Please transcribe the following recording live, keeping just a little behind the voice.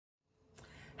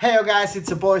Hey yo guys, it's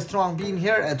your boy Strong Bean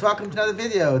here and welcome to another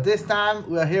video. This time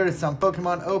we are here with some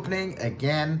Pokemon opening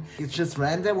again. It's just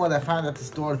random what I found at the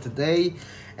store today.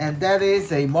 And that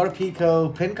is a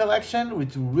Morpeko pin collection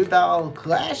with Rebel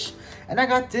Clash. And I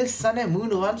got this Sun and Moon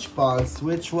lunchbox,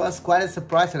 which was quite a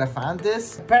surprise that I found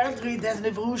this. Apparently there's an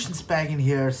evolutions pack in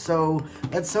here, so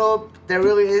let's hope there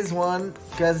really is one,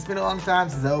 because it's been a long time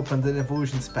since I opened an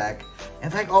evolutions pack.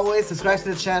 And like always, subscribe to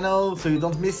the channel so you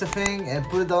don't miss a thing and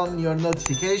put it on your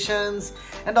notifications.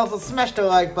 And also smash the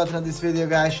like button on this video,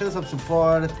 guys. Show some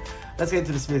support. Let's get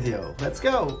into this video. Let's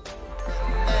go!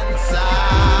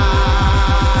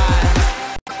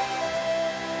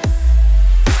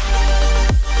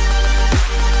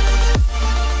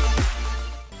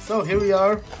 So here we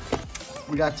are.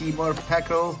 We got the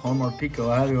Morpeko, or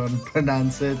Morpeko, however you want to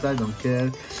pronounce it, I don't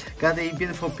care. Got a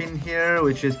beautiful pin here,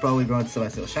 which is probably going to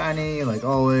Celestial Shiny, like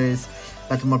always.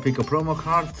 Got the Morpeko promo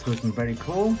card, looking very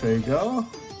cool, there you go.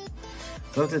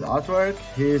 Love that artwork.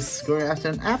 He's going after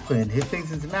an apple, he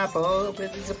thinks it's an apple,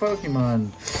 but it's a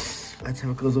Pokemon. Let's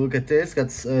have a closer look at this. Got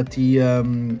the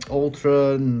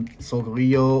Ultra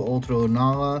Solgaleo, Ultra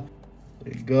Lunala.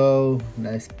 There you go,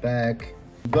 nice pack.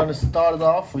 I'm gonna start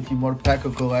off with the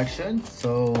Morpeko collection,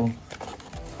 so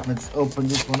let's open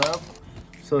this one up.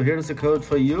 So here's the code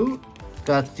for you.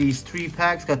 Got these 3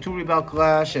 packs, got 2 Rebel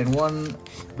Clash and 1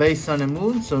 base Sun and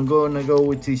Moon. So I'm gonna go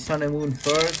with the Sun and Moon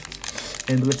first,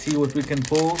 and let's see what we can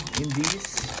pull in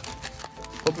these.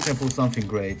 Hope we can pull something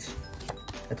great.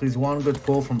 At least one good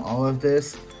pull from all of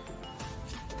this.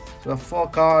 So 4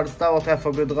 cards, double tap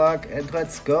for good luck, and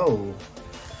let's go.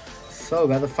 So,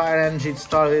 got the Fire Energy to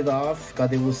start it off,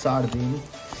 got the Lusardine,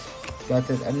 got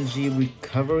that Energy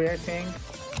Recovery, I think.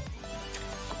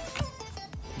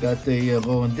 Got the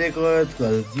Rowan Diglett,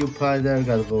 got a Dewpider,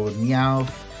 got a Rowan Meowth,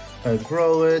 got a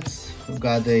Growlithe,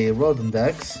 got a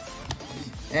Rodendex,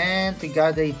 and we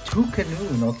got a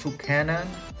Toucannon, or Toucannon,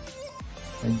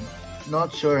 I'm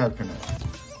not sure how to pronounce it.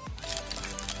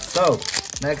 So,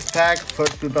 next pack,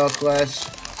 first Rebel Clash.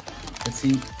 Let's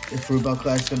see if Rebel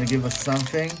Clash is gonna give us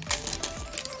something.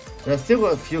 There are still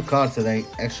a few cards that I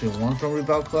actually want from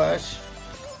Rebel Clash.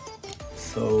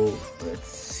 So let's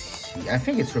see. I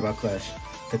think it's Rebel Clash,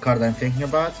 the card I'm thinking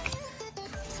about.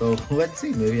 So let's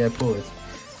see, maybe I pull it.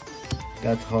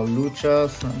 Got Hawlucha,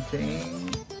 something.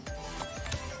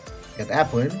 Got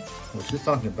Applin, which is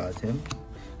talking about him.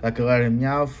 Got Galarian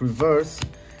Meowth, reverse.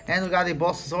 And we got the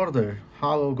Boss's Order,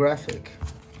 holographic.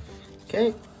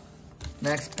 Okay,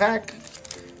 next pack.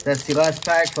 That's the last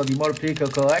pack for the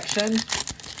Morpeko collection.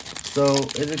 So,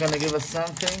 is it gonna give us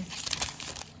something?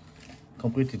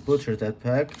 Completely butchered that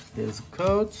pack. There's a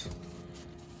code.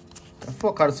 Got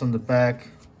 4 cards on the back.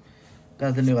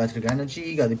 Got the new Electric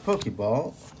Energy. Got the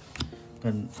Pokeball.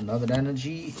 Got another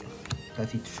Energy. Got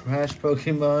the Trash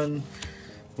Pokemon.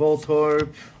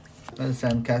 Voltorb. Got the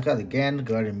Sandcat. Got again.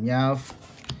 Galarian Meowth.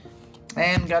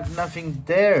 And got nothing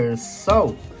there.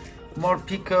 So,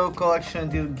 Morpeko collection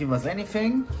didn't give us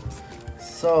anything.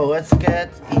 So let's get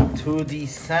into the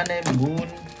Sun and Moon,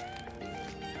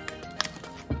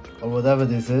 or whatever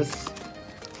this is,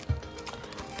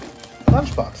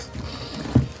 lunchbox.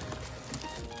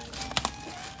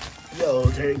 Yo,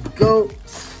 there you go.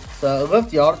 So I love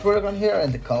the artwork on here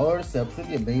and the colors, they're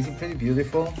pretty amazing, pretty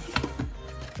beautiful.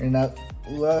 And I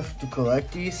love to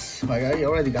collect these. Like, I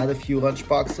already got a few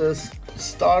lunchboxes.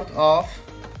 Start off,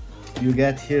 you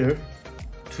get here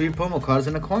 3 promo cards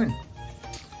and a coin.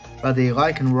 Got the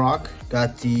Lycanroc,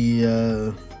 got the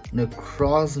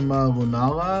Necrozma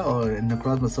Lunala, or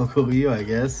Necrozma Solgaleo, I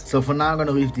guess. So for now I'm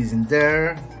gonna leave these in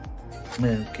there.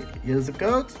 Okay, here's the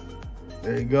code.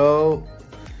 There you go.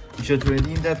 You should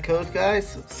redeem that code,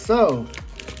 guys. So,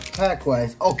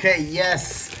 pack-wise. Okay,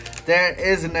 yes! There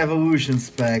is an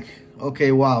Evolutions pack.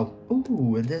 Okay, wow.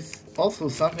 Ooh, and there's also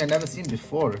something I've never seen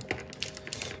before.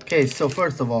 Okay, so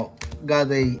first of all, got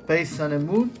a base Sun and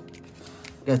Moon.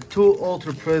 Got 2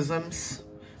 Ultra Prisms.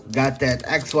 Got that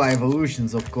XY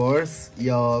Evolutions, of course.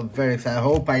 Yo, very excited. I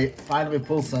hope I finally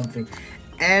pull something.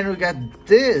 And we got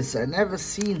this. I never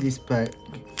seen this pack.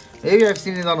 Maybe I've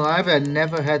seen it online, but I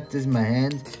never had this in my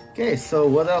hand. Okay, so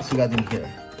what else we got in here?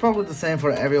 Probably the same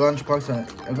for every lunchbox.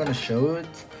 I'm gonna show it.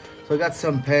 So I got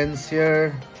some pens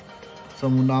here.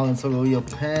 Some Lunala and Solgaleo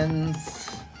pens.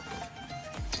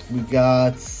 We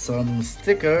got some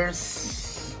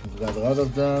stickers. We got a lot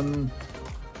of them.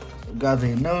 Got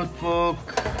a notebook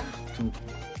to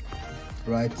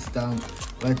write down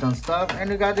stuff, and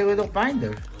we got a little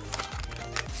binder.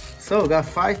 So we got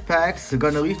 5 packs. We're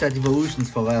gonna leave that Evolutions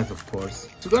for last, of course.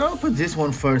 So we're gonna open this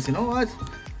one first. You know what?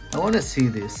 I wanna see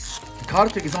this. The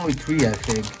card trick is only 3, I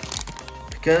think.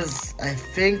 because I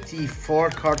think the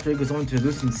 4 card trick was only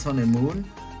introduced in Sun and Moon.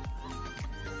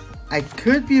 I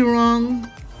could be wrong.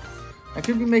 I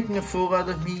could be making a fool out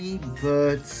of me,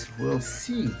 but we'll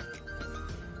see.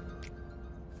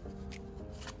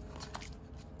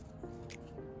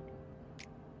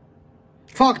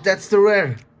 Fuck, that's the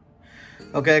rare.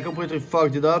 Okay, I completely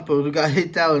fucked it up, but we got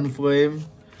hit Talon Flame.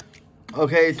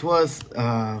 Okay, it was...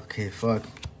 okay, fuck.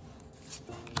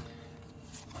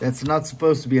 That's not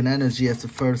supposed to be an energy as the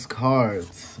first card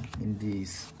in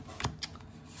these.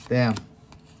 Damn.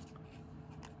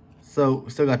 So,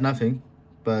 still got nothing,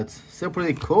 but still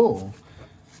pretty cool.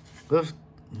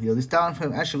 Yo, this Talon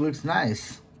Flame actually looks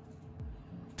nice.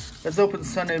 Let's open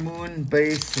Sun and Moon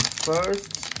base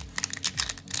first.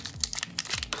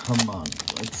 Come on,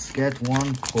 let's get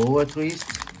 1 pull at least.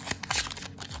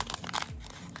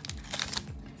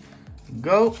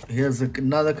 Go, here's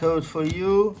another code for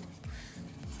you.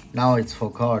 Now it's 4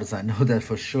 cards, I know that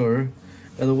for sure.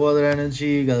 Got a Water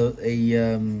Energy, got a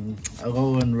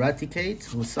Rowan Raticate,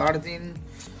 Hussardin,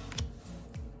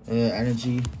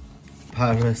 Energy,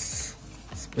 Paris,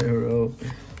 Sparrow,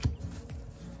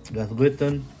 got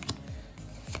Witten,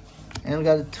 and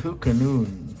got a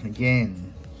Toucanoon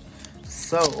again.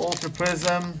 So, Ultra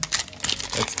Prism,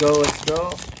 let's go, let's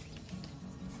go.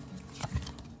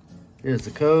 Here's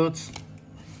the codes.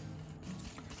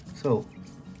 So,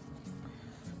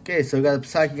 okay, so we got a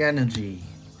Psychic Energy,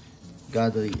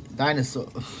 got a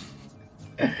Dinosaur.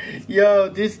 Yo,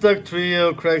 this Duck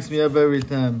Trio cracks me up every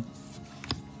time.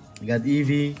 Got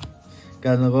Eevee,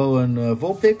 got a Rowan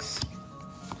Vulpix.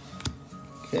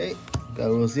 Okay, got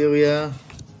Roselia.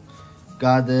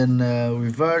 Got an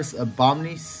reverse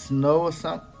Abomination Snow or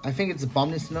something. I think it's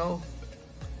Abomination Snow.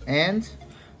 And,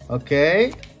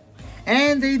 okay.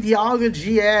 And a Dialga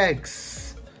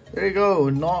GX. There you go.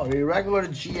 Not a regular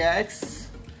GX.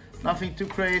 Nothing too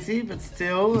crazy, but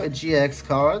still a GX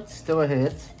card. Still a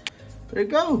hit. There you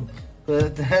go.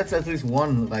 But that's at least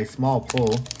one like small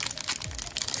pull.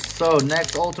 So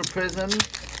next Ultra Prism.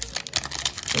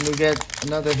 Then we get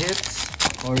another hit.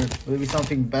 Or maybe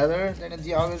something better than a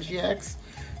Dialga GX.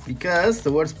 Because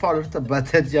the worst part about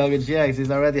that Dialga GX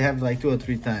is I already have it like 2 or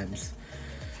 3 times.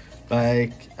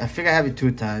 Like, I think I have it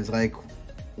 2 times. Like,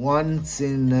 once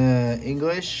in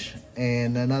English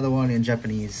and another one in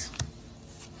Japanese.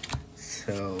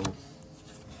 So,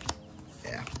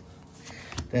 yeah.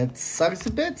 That sucks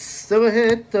a bit. Still a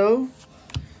hit though.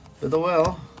 But oh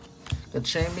well. Got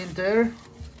Shame in there.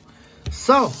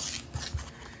 So,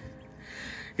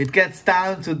 it gets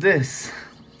down to this.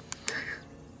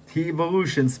 The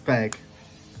Evolutions pack.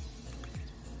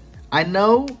 I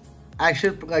know I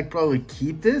should like probably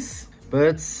keep this,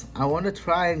 but I want to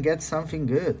try and get something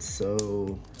good,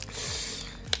 so...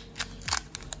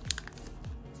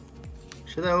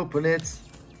 Should I open it?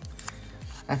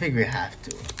 I think we have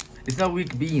to. It's not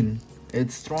weak bean,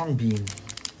 it's strong bean.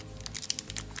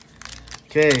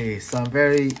 Okay, so I'm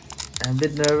a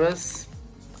bit nervous.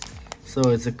 So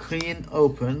it's a clean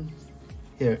open.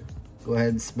 Here, go ahead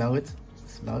and smell it.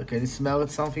 Smell it. Can you smell it?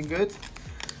 Something good?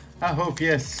 I hope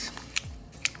yes.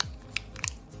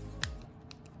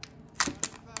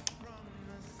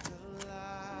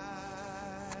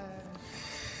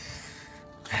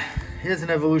 Here's an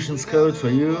Evolutions code for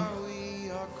you.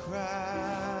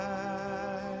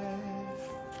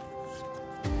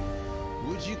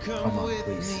 Come on,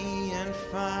 please.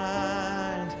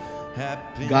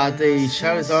 Got a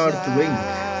Charizard Wing.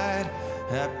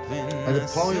 At the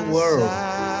Poly World.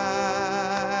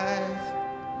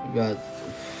 We got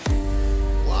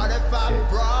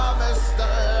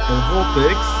the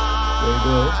Vulpix. There you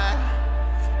go.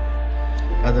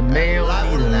 Got the Male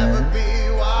Needleman.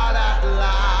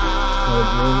 Got the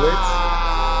Growlithe.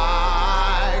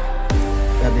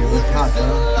 Got the Rattata.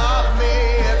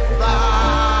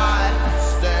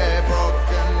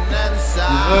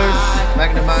 Reverse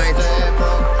Magnemite.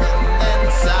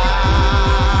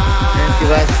 And the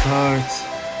last cards.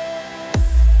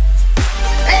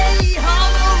 Hey,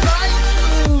 Hollow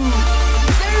Raichu!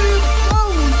 There you go!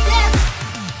 Yes!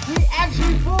 We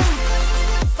actually pulled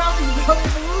something from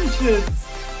Evolutions!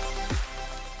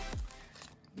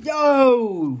 Yo!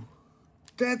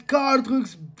 That card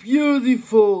looks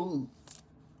beautiful!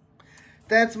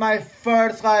 That's my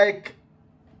first like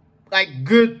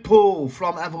good pull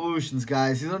from Evolutions,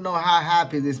 guys. You don't know how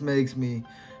happy this makes me.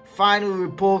 Finally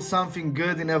we pulled something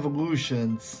good in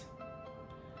Evolutions.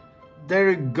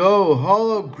 There you go,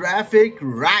 holographic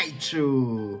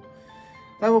Raichu.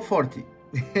 Level 40.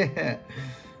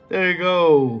 There you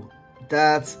go.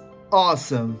 That's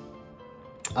awesome.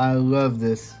 I love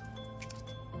this.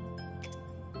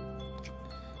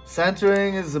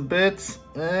 Centering is a bit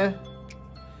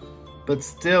but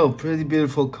still pretty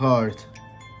beautiful card.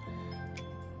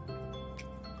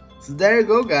 So there you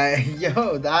go, guys.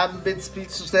 Yo, I'm a bit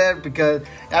speechless there because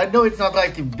I know it's not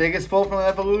like the biggest pull from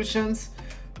Evolutions,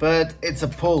 but it's a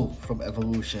pull from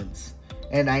Evolutions.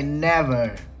 And I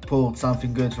never pulled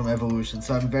something good from Evolutions,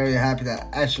 so I'm very happy that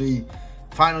I actually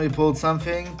finally pulled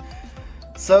something.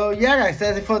 So yeah, guys,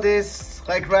 that's it for this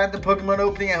like random Pokemon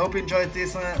opening. I hope you enjoyed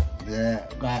this one.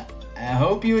 I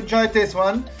hope you enjoyed this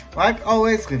one. Like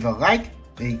always, leave a like,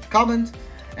 a comment,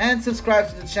 and subscribe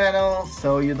to the channel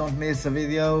so you don't miss a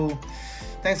video.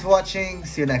 Thanks for watching.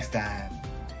 See you next time.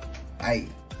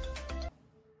 Bye.